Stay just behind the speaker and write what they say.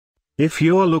If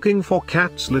you're looking for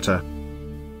cat's litter,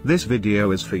 this video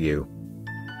is for you.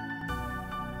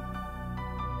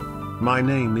 My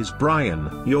name is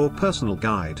Brian, your personal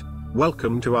guide.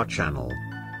 Welcome to our channel.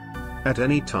 At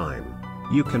any time,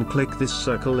 you can click this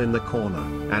circle in the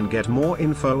corner and get more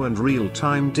info and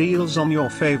real-time deals on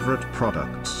your favorite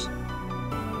products.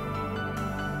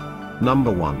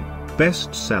 Number 1.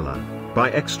 Bestseller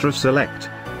by Extra Select.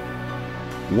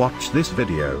 Watch this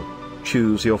video.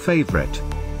 Choose your favorite.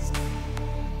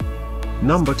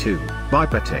 Number 2. By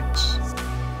Pettex.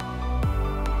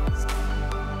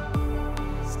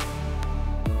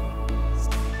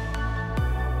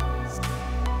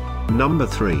 Number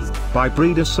 3. By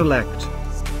Breeder Select.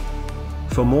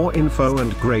 For more info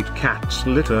and great cat's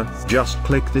litter, just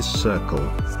click this circle.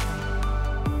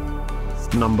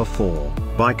 Number 4.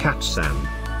 By Catsan.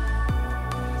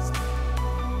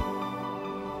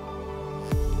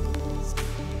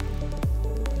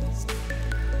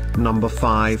 Number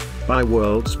 5, by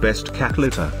World's Best Cat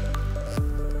Litter.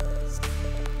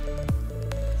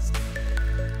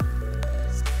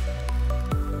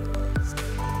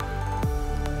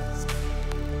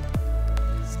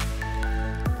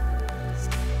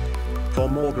 For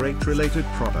more great related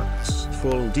products,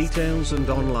 full details and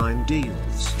online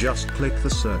deals, just click the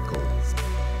circle.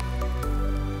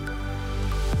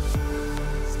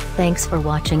 Thanks for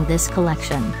watching this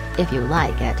collection. If you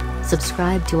like it,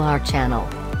 subscribe to our channel.